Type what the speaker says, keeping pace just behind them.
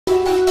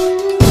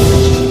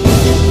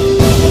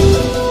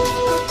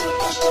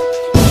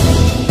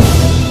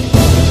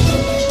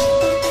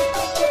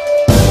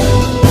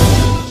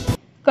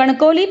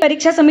कणकवली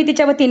परीक्षा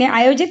समितीच्या वतीने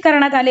आयोजित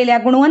करण्यात आलेल्या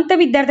गुणवंत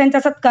विद्यार्थ्यांचा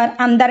सत्कार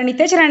आमदार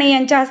नितेश राणे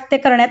यांच्या हस्ते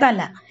करण्यात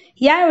आला।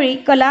 यावेळी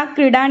कला,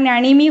 क्रीडा,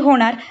 ज्ञानी मी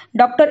होणार,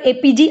 doctor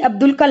APJ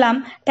Abdul Kalam,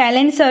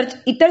 talent search,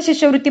 इतर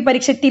शिष्यवृत्ती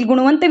परीक्षेतील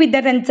गुणवंत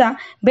विद्यार्थ्यांचा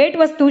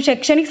भेटवस्तू,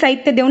 शैक्षणिक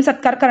साहित्य देऊन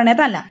सत्कार करण्यात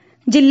आला।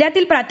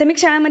 जिल्ह्यातील प्राथमिक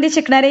शाळांमध्ये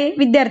शिकणारे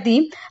विद्यार्थी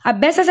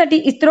अभ्यासासाठी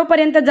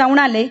इस्रोपर्यंत जाऊन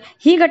आले,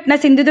 ही घटना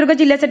सिंधुदुर्ग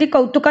जिल्ह्यासाठी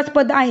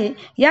कौतुकास्पद आहे।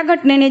 या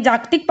घटनेने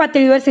जागतिक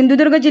पातळीवर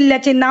सिंधुदुर्ग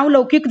जिल्ह्याचे नाव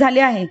लौकिक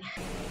झाले आहे।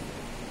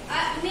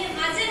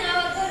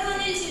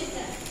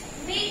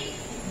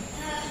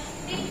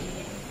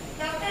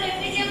 डॉक्टर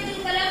APJ अब्दुल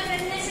कलाम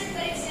प्रज्ञाशोध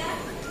परीक्षा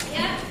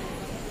या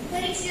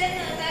परीक्षेत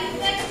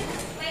तालुक्यात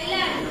पहिला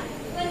आला,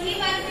 पण ही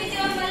बातमी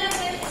जेव्हा मला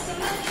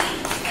समजली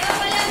तेव्हा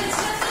मला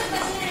विश्वासच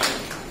बसला नाही।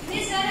 मी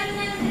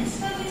सरांना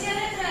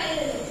विचारत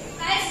राहिलो,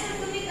 काय सर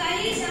तुम्ही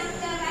काहीही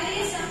सांगता।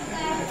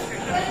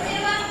 पण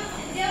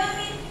जेव्हा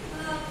मी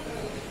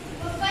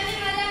पप्पाने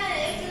मला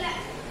एक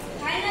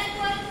फायनल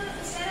कॉल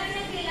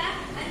सरांना केला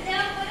आणि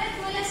तेव्हा परत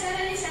मला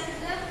सरांनी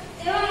सांगितलं,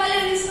 तेव्हा मला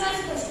विश्वास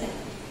बसला।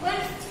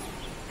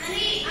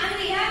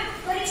 आम्ही या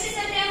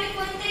परीक्षेसाठी आम्ही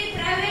कोणतेही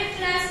प्रायव्हेट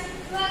क्लास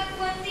किंवा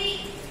कोणती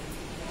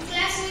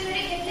क्लास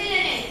वगैरे घेतलेले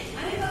नाही।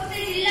 आम्ही फक्त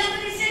जिल्हा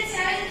परिषद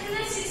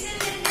शाळेतूनच शिक्षण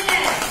घेतलेले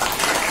आहे।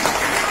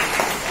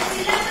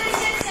 जिल्हा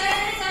परिषद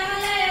शाळेनेच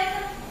आम्हाला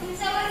एवढं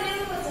उंचावर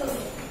नेऊन पोहोचवलं,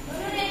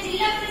 म्हणून या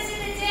जिल्हा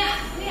परिषदेचे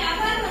मी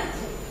आभार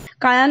मानतो।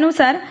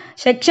 काळानुसार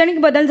शैक्षणिक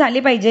बदल झाले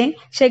पाहिजे।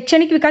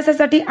 शैक्षणिक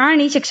विकासासाठी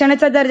आणि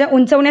शिक्षणाचा दर्जा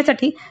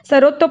उंचवण्यासाठी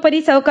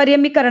सर्वतोपरी सहकार्य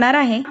मी करणार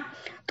आहे।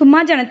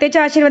 तुम्हा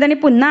जनतेच्या आशीर्वादाने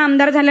पुन्हा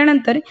आमदार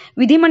झाल्यानंतर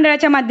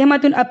विधिमंडळाच्या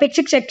माध्यमातून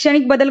अपेक्षित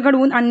शैक्षणिक बदल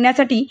घडवून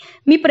आणण्यासाठी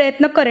मी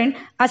प्रयत्न करेन,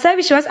 असा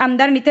विश्वास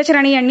आमदार नितेश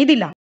राणे यांनी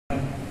दिला।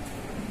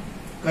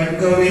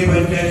 कणकवली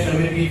पंचायत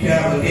समितीच्या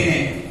वतीने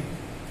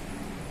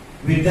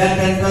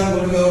विद्यार्थ्यांचा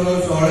गुणगौरव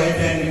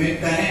सोहळ्याच्या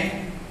निमित्ताने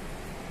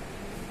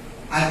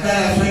आता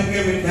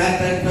असंख्य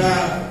विद्यार्थ्यांचा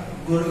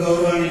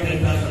गुणगौरव आणि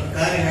त्यांचा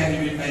सत्कार ह्या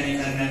निमित्ताने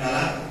करण्यात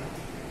आला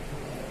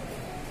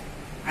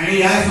आणि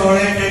या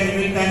सोहळ्याच्या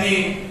निमित्ताने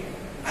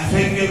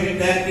असंख्य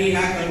विद्यार्थी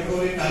ह्या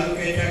कणकवली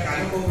तालुक्याच्या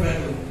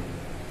कानकोपऱ्यातून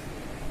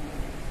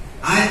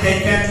आज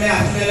त्यांच्यातल्या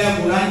असलेल्या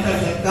मुलांचा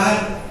सत्कार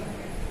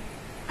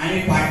आणि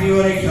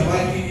पाठीवर एक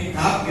शबासकीची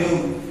थाप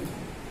घेऊन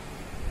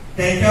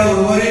त्यांच्या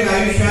उर्वरित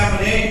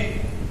आयुष्यामध्ये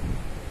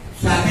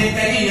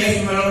सातत्याने यश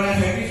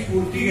मिळवण्यासाठी,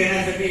 स्फूर्ती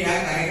घेण्यासाठी या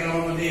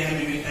कार्यक्रमामध्ये या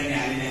निमित्ताने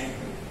आलेले आहेत।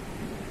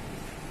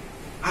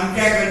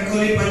 आमच्या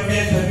कणकवली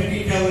पंचायत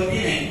समितीच्या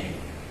वतीने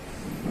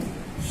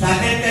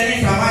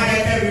सातत्याने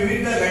समाजाच्या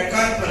विविध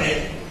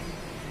घटकांपर्यंत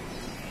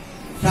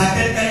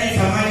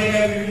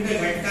समाजाच्या विविध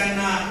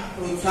घटकांना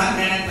प्रोत्साहन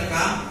देण्याचं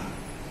काम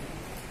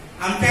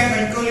आमच्या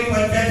कणकवली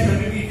पंचायत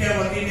समितीच्या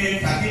वतीने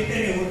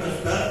सातत्याने होत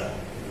असतं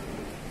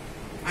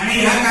आणि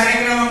ह्या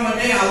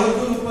कार्यक्रमामध्ये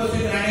आवर्जून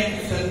उपस्थित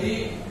राहण्याची संधी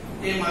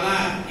ते मला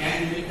या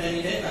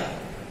निमित्ताने देतात।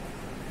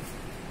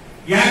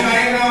 या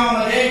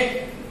कार्यक्रमामध्ये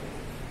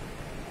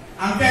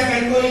आमच्या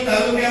कणकवली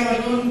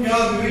तालुक्यामधून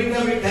जेव्हा विविध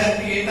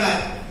विद्यार्थी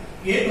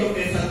येत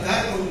होते, सत्कार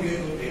करून घेत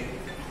होते,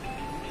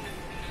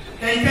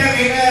 त्यांच्या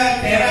वेगळ्या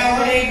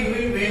चेहऱ्यावर एक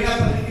वेगळ्या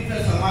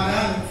पद्धतीचं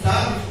समाधान,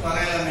 उत्साह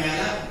बघायला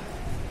मिळाला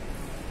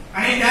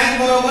आणि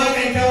त्याचबरोबर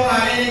त्यांच्यावर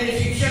आलेले जे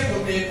शिक्षक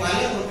होते,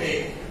 पालक होते,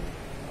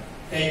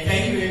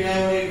 त्यांच्याही वेगळा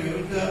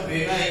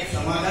एक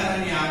समाधान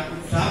आणि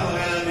उत्साह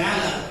बघायला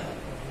मिळाला।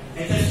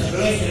 त्याचं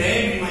सगळं श्रेय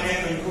मी माझ्या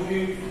कणकवली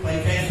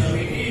पंचायत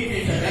समिती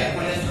ते सगळ्यात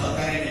माझ्या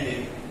सहकार्याने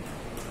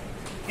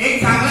देतो।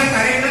 एक चांगला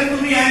कार्यक्रम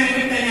तुम्ही या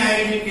निमित्ताने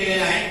आयोजित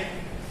केलेला आहे।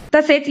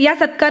 तसेच या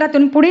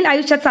सत्कारातून पुढील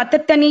आयुष्यात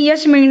सातत्याने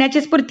यश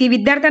मिळण्याची स्फूर्ती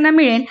विद्यार्थ्यांना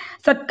मिळेल।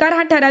 सत्कार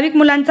हा ठराविक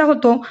मुलांचा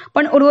होतो,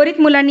 पण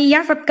उर्वरित मुलांनी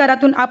या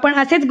सत्कारातून आपण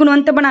असेच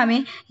गुणवंत बनावे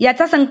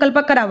याचा संकल्प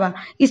करावा।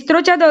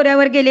 इस्रोच्या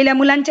दौऱ्यावर गेलेल्या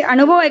मुलांचे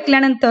अनुभव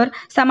ऐकल्यानंतर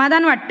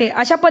समाधान वाटते।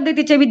 अशा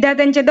पद्धतीचे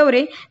विद्यार्थ्यांचे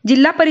दौरे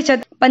जिल्हा परिषद,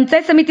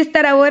 पंचायत समिती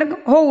स्तरावर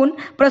होऊन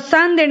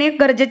प्रोत्साहन देणे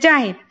गरजेचे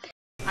आहे।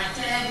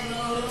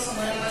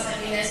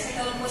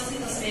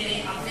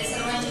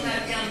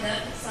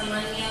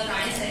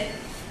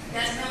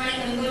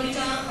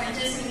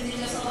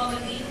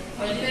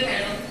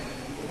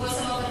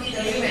 उपसभापती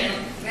दळवी मॅडम,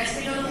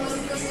 व्यासपीठावर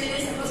उपस्थित असलेले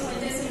सर्व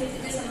पंचायत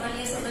समितीचे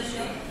सन्माननीय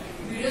सदस्य,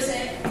 व्हिडिओ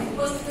साहेब,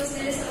 उपस्थित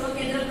असलेले सर्व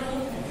केंद्र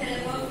प्रमुख,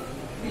 मुख्याध्यापक,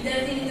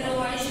 विद्यार्थी मित्र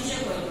आणि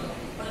शिक्षक वर्ग,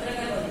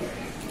 पत्रकार वर्ग,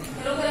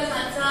 खरोखरच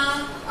आजचा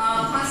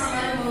हा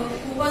समारंभ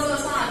खूपच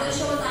असा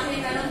आदर्शवत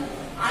आहे। कारण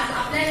आज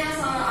आपल्या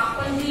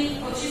आपण जी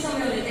बक्षिसं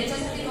मिळवली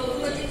त्याच्यासाठी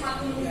कौतुकाची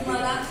थाप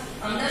तुम्हाला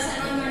आमदार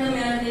साहेबांकडून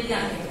मिळालेली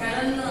आहे।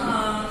 कारण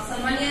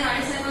सन्माननीय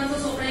राणे साहेबांचं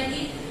स्वप्न आहे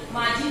की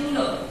माझी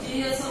मुलं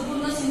जी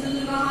संपूर्ण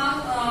सिंधुदुर्ग हा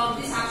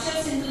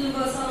साक्षर सिंधुदुर्ग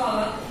असा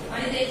व्हावा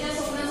आणि त्याच्या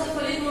स्वप्नाचं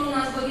फलित म्हणून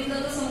आज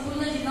बघितलं तर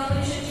संपूर्ण जिल्हा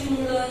परिषदची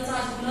मुलांचा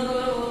आज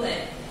गुणगौरव होत आहे।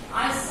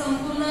 आज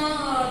संपूर्ण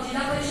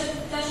जिल्हा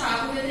परिषदच्या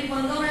शाळा कुठेतरी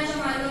बंद होण्याच्या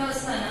मार्गावर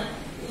असताना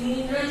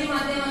इंग्रजी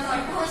माध्यमाचा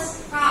अट्टहास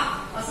का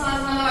असं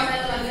आज मला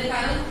वाटायला लागले।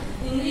 कारण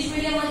इंग्लिश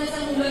मीडियम मध्ये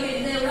जर मुलं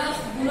गेली तर एवढा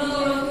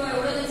गुणगौरव किंवा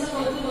एवढं त्यांचं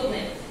कौतुक होत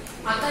नाही।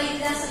 आता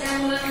इथल्या सगळ्या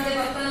मुलांमध्ये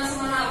बघताना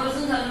असं मला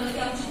आवर्जून झालं की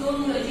आमची 2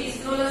 मुलं जी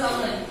इस्रोला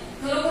जाऊन आली,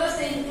 खरोखरच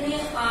त्यांनी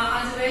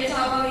आज वेळेच्या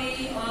अभावी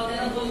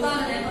त्यांना बोलता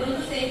आलं नाही,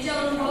 परंतु त्यांचे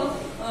अनुभव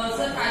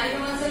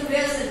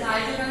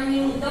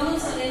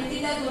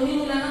दोन्ही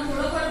मुलांना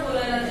थोडंफार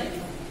बोलायला जाईल.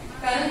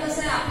 कारण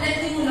कसं आहे,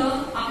 आपल्यातली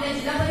मुलं आपल्या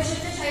जिल्हा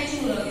परिषदच्या शाळेची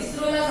मुलं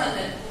इस्रोला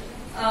जातात.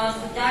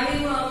 त्यावेळी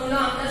मुलं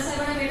आमदार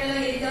साहेबांना भेटायला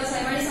गेली तेव्हा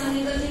साहेबांनी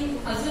सांगितलं की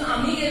अजून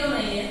आम्ही गेलो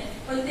नाहीये,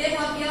 पण ते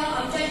वाक्य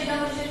आमच्या जिल्हा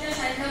परिषदच्या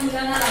शाळेतल्या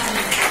मुलांना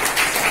लागलं.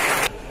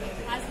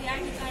 आज या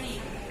ठिकाणी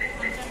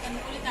आमच्या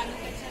कणकवल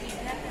तालुक्याच्या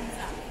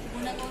विद्यार्थ्यांचा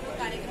गुणगौरव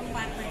कार्यक्रम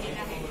पार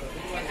पडलेला आहे.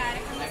 या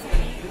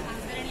कार्यक्रमासाठी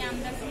आदरणीय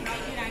आमदार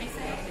श्री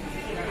राणेसाहेब,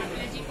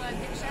 आपल्या जी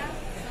अध्यक्षा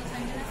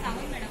संजना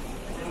सावंत मॅडम,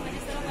 तसंच माझे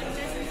सर्व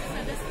पंचायत समिती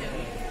सदस्य,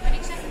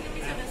 परीक्षा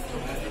समिती सदस्य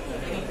उपस्थित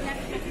होते,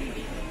 विद्यार्थी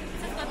प्रतिनिधी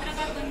तसंच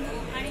पत्रकार बंधू.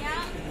 आणि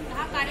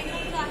हा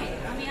कार्यक्रम जो आहे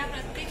आम्ही हा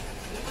प्रत्येक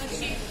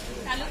वर्षी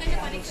तालुक्याच्या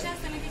परीक्षा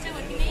समितीच्या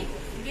वतीने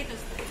घेत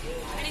असतो.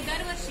 आणि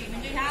दरवर्षी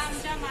म्हणजे ह्या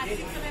आमच्या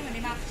मासिक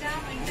सभेमध्ये, मागच्या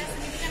पंचायत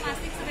समितीच्या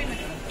मासिक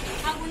सभेमध्ये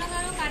हा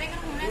गुणगौरव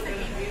कार्यक्रम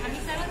होण्यासाठी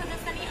आम्ही सर्व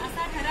सदस्यांनी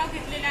असा ठराव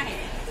घेतलेला आहे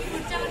की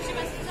पुढच्या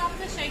वर्षीपासून जो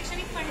आमचा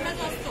शैक्षणिक फंड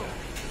जो असतो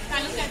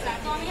तालुक्याचा,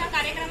 तो आम्ही ह्या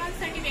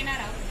कार्यक्रमांसाठी देणार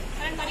आहोत.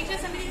 कारण परीक्षा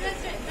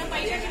समितीचं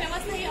पैशाची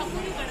व्यवस्था ही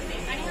अपुरी पडते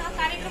आणि हा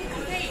कार्यक्रम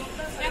कुठेही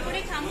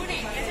यापुढे थांबू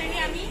नये यासाठी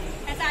आम्ही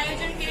याचं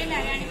आयोजन केलेलं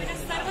आहे आणि माझ्या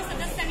सर्व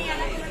सदस्यांनी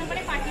याला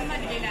पूर्णपणे पाठिंबा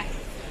दिलेला आहे.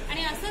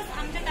 आणि असंच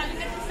आमच्या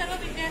तालुक्यातील सर्व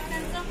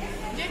विद्यार्थ्यांचं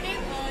जे ते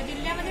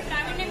जिल्ह्यामध्ये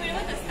प्रावीण्य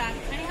मिळवत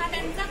असतात आणि हा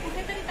त्यांचा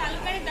कुठेतरी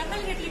तालुक्याने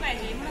दखल घेतली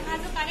पाहिजे म्हणून हा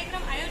जो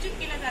कार्यक्रम आयोजित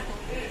केला जातो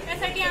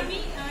त्यासाठी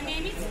आम्ही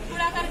नेहमीच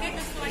पुढाकार घेत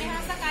असतो. आणि हा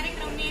असा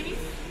कार्यक्रम नेहमीच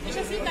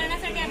यशस्वी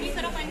करण्यासाठी आम्ही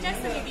सर्व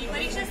पंचायत समिती,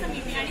 परीक्षा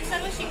समिती आणि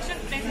सर्व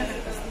शिक्षक प्रयत्न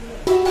करत असतो.